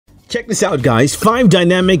Check this out, guys. 5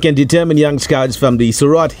 dynamic and determined young scouts from the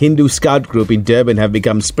Surat Hindoo Scout Group in Durban have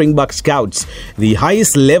become Springbok Scouts, the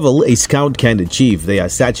highest level a scout can achieve. They are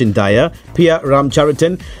Sachin Daya, Pia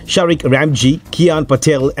Ramcharitan, Sharik Ramjee, Kiaan,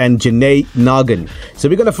 Patel and Janae, Nagan. So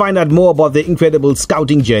we're going to find out more about their incredible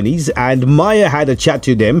scouting journeys, and Maya had a chat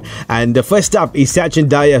to them. And first up is Sachin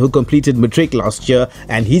Daya, who completed matric last year,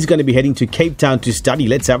 and he's going to be heading to Cape Town to study.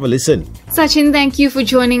 Let's have a listen. Sachin, thank you for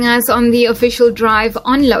joining us on the official drive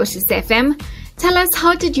on Lotus FM. Tell us,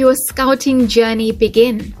 how did your scouting journey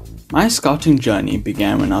begin? My scouting journey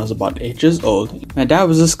began when I was about 8 years old. My dad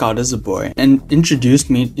was a scout as a boy and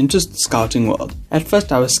introduced me into the scouting world. At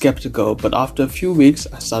first I was skeptical, but after a few weeks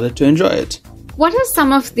I started to enjoy it. What are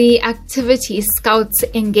some of the activities scouts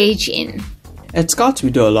engage in? At Scouts,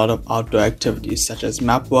 we do a lot of outdoor activities such as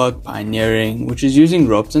map work, pioneering, which is using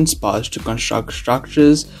ropes and spars to construct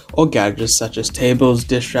structures or gadgets such as tables,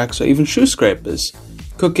 dish racks, or even shoe scrapers,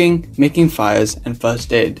 cooking, making fires, and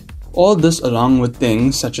first aid. All this along with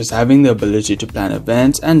things such as having the ability to plan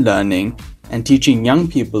events and learning and teaching young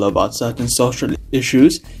people about certain social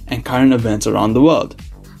issues and current events around the world.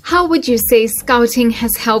 How would you say scouting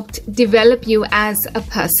has helped develop you as a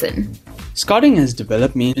person? Scouting has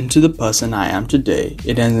developed me into the person I am today.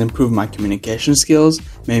 It has improved my communication skills,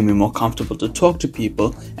 made me more comfortable to talk to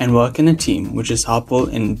people and work in a team, which is helpful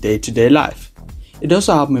in day-to-day life. It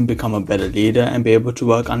also helped me become a better leader and be able to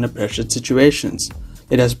work under pressured situations.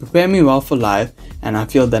 It has prepared me well for life, and I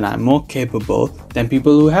feel that I'm more capable than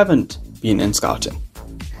people who haven't been in scouting.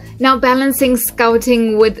 Now, balancing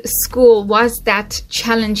scouting with school, was that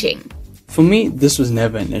challenging? For me, this was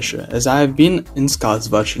never an issue, as I have been in Scouts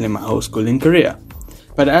virtually my whole schooling career.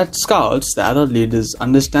 But at Scouts, the adult leaders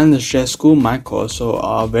understand the share school my course, so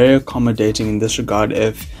are very accommodating in this regard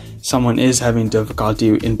if someone is having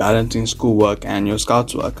difficulty in balancing schoolwork and your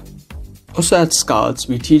Scouts work. Also at Scouts,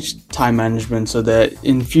 we teach time management so that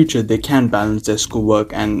in future they can balance their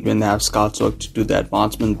schoolwork and when they have Scouts work to do their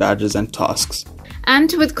advancement badges and tasks.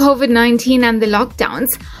 And with COVID-19 and the lockdowns,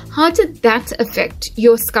 how did that affect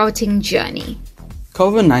your scouting journey?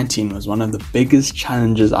 COVID-19 was one of the biggest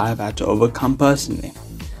challenges I have had to overcome personally.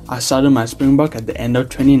 I started my Springbok at the end of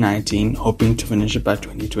 2019, hoping to finish it by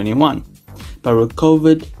 2021. But with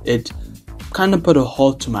COVID, it kind of put a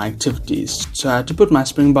halt to my activities. So I had to put my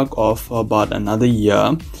Springbok off for about another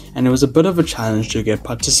year, and it was a bit of a challenge to get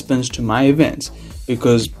participants to my events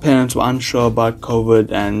because parents were unsure about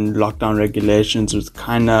COVID and lockdown regulations, which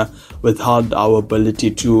kind of withheld our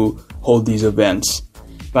ability to hold these events.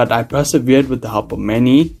 But I persevered with the help of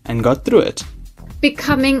many and got through it.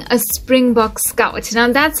 Becoming a Springbok Scout. Now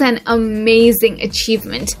that's an amazing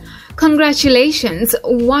achievement. Congratulations.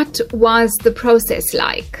 What was the process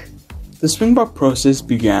like? The Springbok process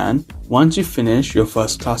began once you finish your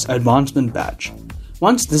first class advancement badge.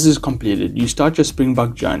 Once this is completed, you start your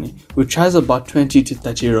Springbok journey, which has about 20 to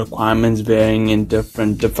 30 requirements varying in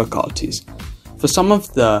different difficulties. For some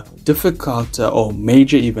of the difficult or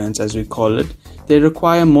major events as we call it, they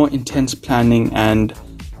require more intense planning and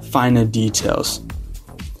finer details.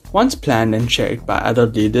 Once planned and checked by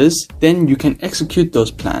adult leaders, then you can execute those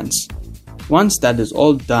plans. Once that is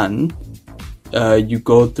all done, you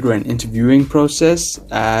go through an interviewing process,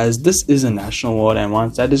 as this is a national award, and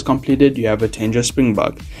once that is completed, you have attained your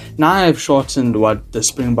Springbok. Now I have shortened what the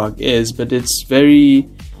Springbok is, but it's very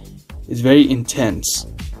intense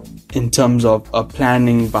in terms of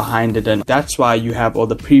planning behind it, and that's why you have all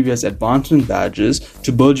the previous advancement badges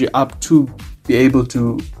to build you up to be able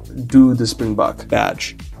to do the Springbok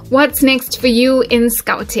badge. What's next for you in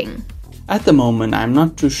scouting? At the moment, I'm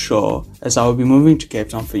not too sure, as I will be moving to Cape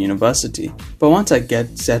Town for university. But once I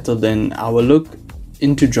get settled in, I will look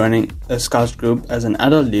into joining a Scouts group as an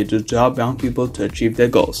adult leader to help young people to achieve their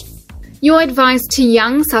goals. Your advice to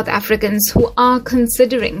young South Africans who are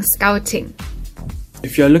considering scouting?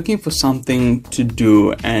 If you're looking for something to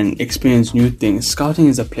do and experience new things, scouting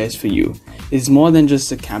is a place for you. It's more than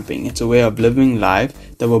just a camping, it's a way of living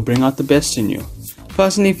life that will bring out the best in you.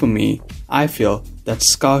 Personally for me, I feel that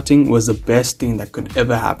scouting was the best thing that could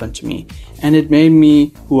ever happen to me, and it made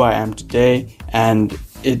me who I am today, and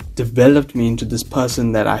it developed me into this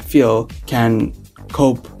person that I feel can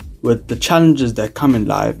cope with the challenges that come in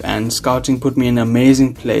life, and scouting put me in an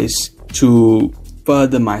amazing place to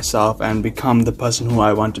further myself and become the person who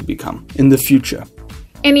I want to become in the future.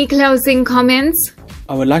 Any closing comments?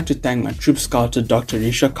 I would like to thank my troop scouter, Dr.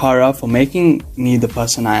 Risha Kara, for making me the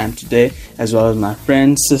person I am today, as well as my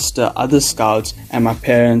friends, sister, other scouts, and my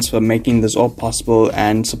parents for making this all possible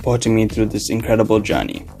and supporting me through this incredible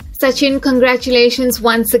journey. Sachin, congratulations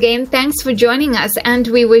once again. Thanks for joining us, and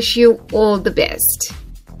we wish you all the best.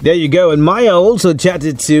 There you go. And Maya also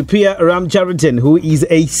chatted to Pia Ramcharitan, who is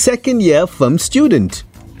a second-year film student.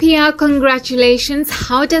 Pia, congratulations.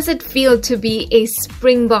 How does it feel to be a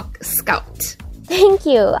Springbok Scout? Thank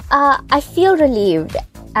you. I feel relieved,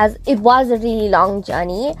 as it was a really long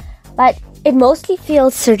journey, but it mostly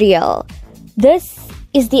feels surreal. This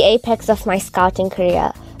is the apex of my scouting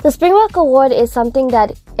career. The Springbok Award is something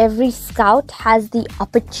that every scout has the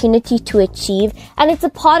opportunity to achieve, and it's a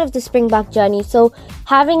part of the Springbok journey, so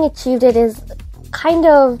having achieved it is kind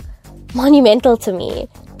of monumental to me.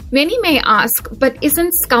 Many may ask, but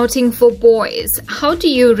isn't scouting for boys? How do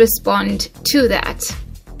you respond to that?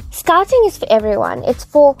 Scouting is for everyone. It's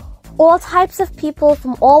for all types of people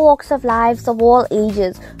from all walks of lives, of all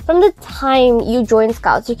ages. From the time you join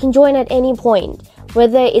Scouts, you can join at any point,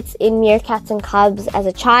 whether it's in Meerkats and Cubs as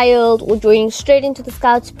a child, or joining straight into the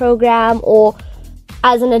Scouts program, or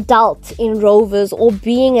as an adult in Rovers, or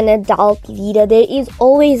being an adult leader. There is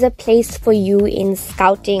always a place for you in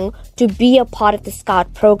Scouting to be a part of the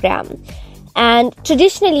Scout program. And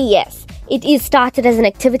traditionally, yes, it is started as an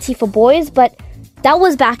activity for boys, but that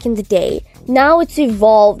was back in the day. Now it's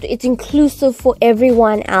evolved. It's inclusive for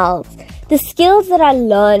everyone else. The skills that I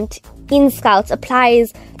learned in Scouts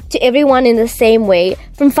applies to everyone in the same way.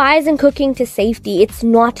 From fires and cooking to safety, it's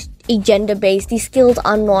not a gender-based. These skills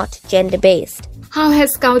are not gender-based. How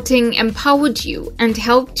has Scouting empowered you and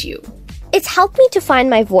helped you? It's helped me to find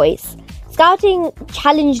my voice. Scouting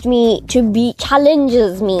challenges me to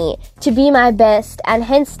be my best, and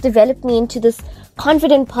hence developed me into this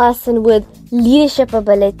confident person with leadership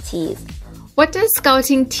abilities. What does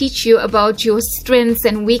Scouting teach you about your strengths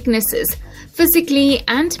and weaknesses, physically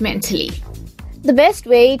and mentally? The best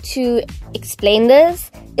way to explain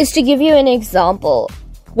this is to give you an example.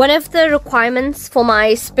 One of the requirements for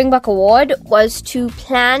my Springbok Award was to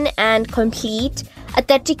plan and complete a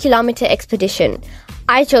 30-kilometer expedition.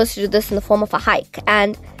 I chose to do this in the form of a hike,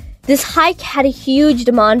 and this hike had a huge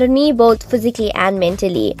demand on me, both physically and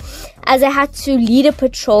mentally, as I had to lead a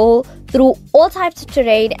patrol through all types of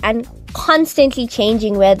terrain and constantly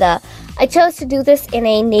changing weather. I chose to do this in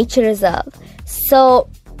a nature reserve, so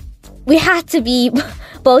we had to be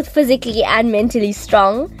both physically and mentally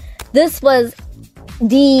strong. This was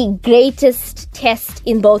the greatest test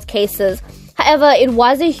in both cases. However, it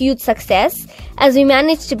was a huge success as we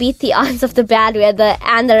managed to beat the odds of the bad weather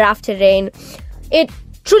and the rough terrain. It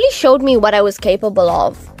truly showed me what I was capable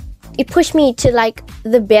of. It pushed me to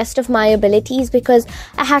the best of my abilities, because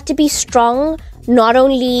I had to be strong not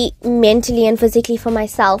only mentally and physically for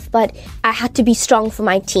myself, but I had to be strong for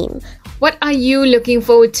my team. What are you looking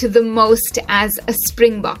forward to the most as a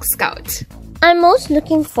Springbok Scout? I'm most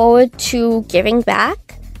looking forward to giving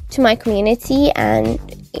back to my community and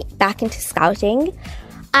back into scouting.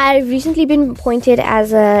 I've recently been appointed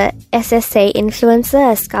as a SSA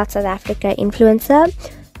influencer, a Scout South Africa influencer.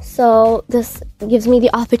 So this gives me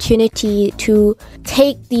the opportunity to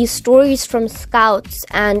take these stories from Scouts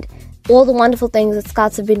and all the wonderful things that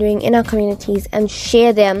Scouts have been doing in our communities and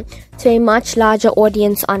share them to a much larger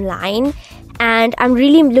audience online. And I'm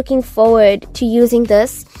really looking forward to using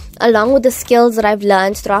this along with the skills that I've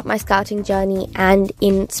learned throughout my scouting journey and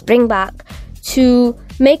in Springbok to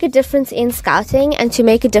make a difference in scouting and to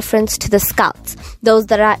make a difference to the Scouts, those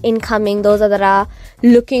that are incoming, those that are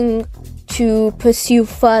looking to pursue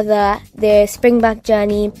further their Springbok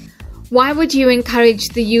journey. Why would you encourage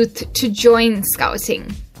the youth to join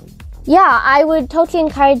Scouting? Yeah, I would totally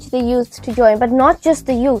encourage the youth to join, but not just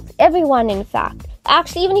the youth, everyone in fact.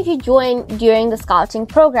 Actually, even if you join during the scouting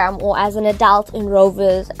program or as an adult in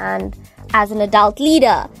Rovers and as an adult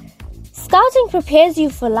leader, scouting prepares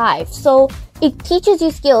you for life. So it teaches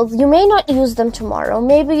you skills. You may not use them tomorrow.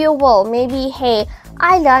 Maybe you will. Maybe, hey,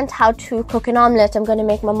 I learned how to cook an omelette. I'm going to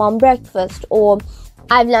make my mom breakfast. Or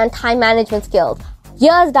I've learned time management skills.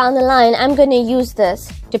 Years down the line, I'm going to use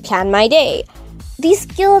this to plan my day. These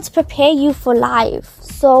skills prepare you for life.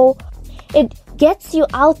 So it gets you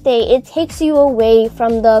out there. It takes you away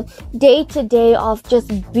from the day-to-day of just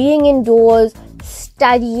being indoors,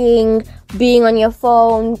 studying, being on your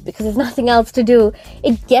phone because there's nothing else to do.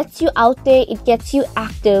 It gets you out there. It gets you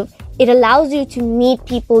active. It allows you to meet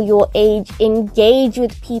people your age, engage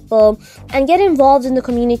with people, and get involved in the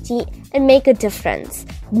community and make a difference,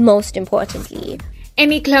 most importantly.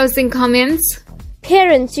 Any closing comments?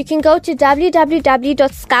 Parents, you can go to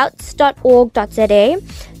www.scouts.org.za.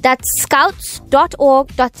 That's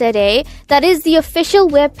scouts.org.za. That is the official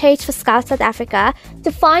webpage for Scouts South Africa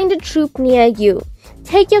to find a troop near you.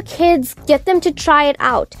 Take your kids, get them to try it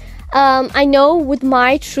out. I know with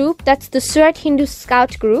my troop, that's the Surat Hindoo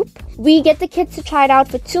Scout Group. We get the kids to try it out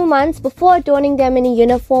for 2 months before adorning them in a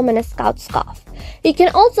uniform and a Scout scarf. You can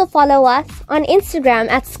also follow us on Instagram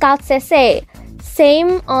at ScoutsSA,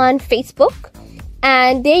 same on Facebook.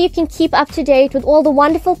 And there you can keep up to date with all the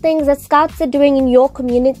wonderful things that Scouts are doing in your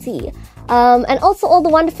community. And also all the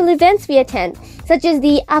wonderful events we attend, such as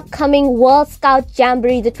the upcoming World Scout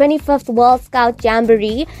Jamboree, the 25th World Scout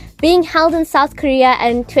Jamboree, being held in South Korea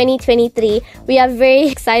in 2023. We are very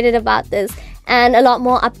excited about this, and a lot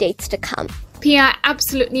more updates to come. Pia,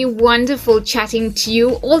 absolutely wonderful chatting to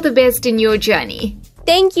you. All the best in your journey.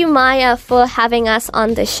 Thank you, Maya, for having us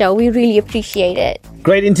on the show. We really appreciate it.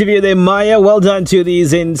 Great interview there, Maya. Well done to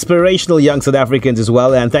these inspirational young South Africans as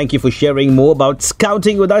well. And thank you for sharing more about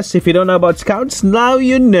scouting with us. If you don't know about Scouts, now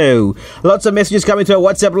you know. Lots of messages coming to our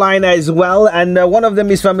WhatsApp line as well. And one of them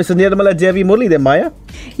is from Mr. Nirmala Devi Murli there, Maya.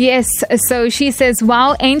 Yes, so she says,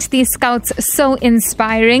 wow, ain't these Scouts so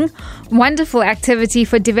inspiring? Wonderful activity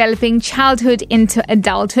for developing childhood into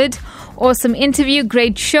adulthood. Awesome interview,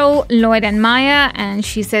 great show, Lloyd and Maya. And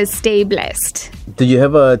she says, stay blessed. Did you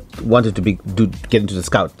ever wanted to get into the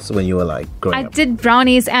Scouts when you were like growing up? I did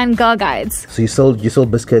brownies and Girl Guides. So you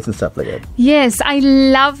sold biscuits and stuff like that? Yes, I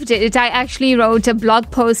loved it. I actually wrote a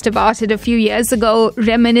blog post about it a few years ago,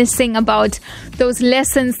 reminiscing about those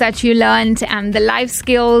lessons that you learned and the life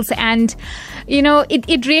skills. And, you know,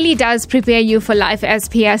 it really does prepare you for life, as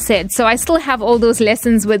Pia said. So I still have all those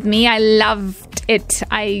lessons with me. I loved it.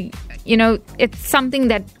 It's something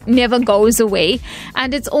that never goes away.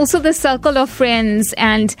 And it's also the circle of friends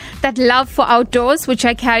and that love for outdoors, which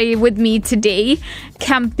I carry with me today.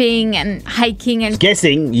 Camping and hiking. And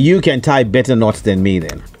guessing you can tie better knots than me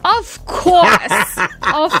then. Of course.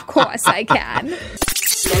 Of course I can.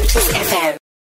 Lotus FM.